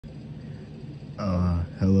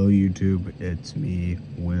Hello YouTube, it's me,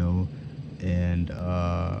 Will, and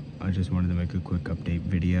I just wanted to make a quick update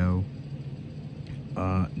video.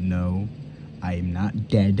 No, I am not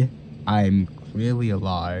dead. I'm clearly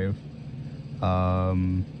alive.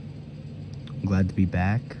 I'm glad to be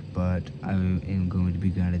back, but I am going to be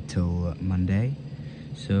gone until Monday,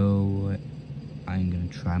 so I'm gonna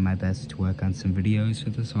try my best to work on some videos for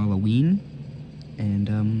this Halloween,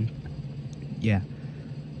 and yeah.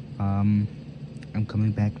 I'm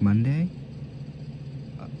coming back Monday.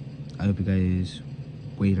 I hope you guys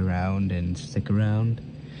wait around and stick around,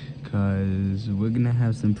 because we're gonna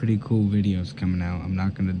have some pretty cool videos coming out. I'm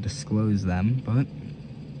not gonna disclose them, but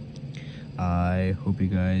I hope you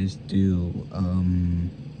guys do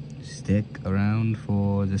stick around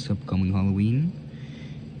for this upcoming Halloween,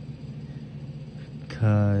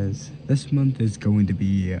 because this month is going to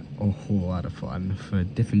be a whole lot of fun for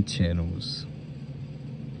different channels.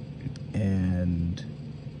 And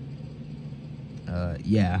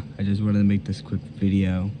yeah, I just wanted to make this quick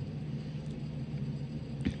video.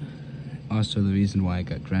 Also, the reason why I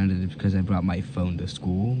got grounded is because I brought my phone to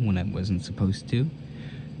school when I wasn't supposed to,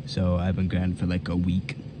 so I've been grounded for like a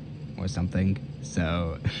week or something.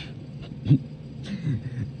 So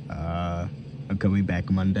I'm coming back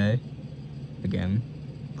Monday again.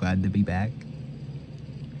 Glad to be back.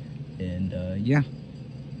 And yeah,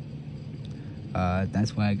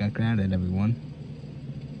 that's why I got grounded, everyone.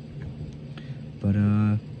 But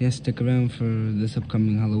yeah, stick around for this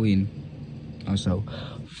upcoming Halloween. Also,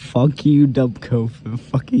 fuck you, Dubco, for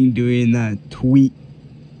fucking doing that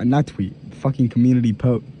fucking community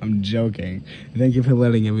post. I'm joking. Thank you for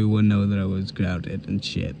letting everyone know that I was grounded and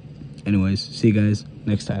shit. Anyways, see you guys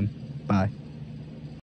next time. Bye.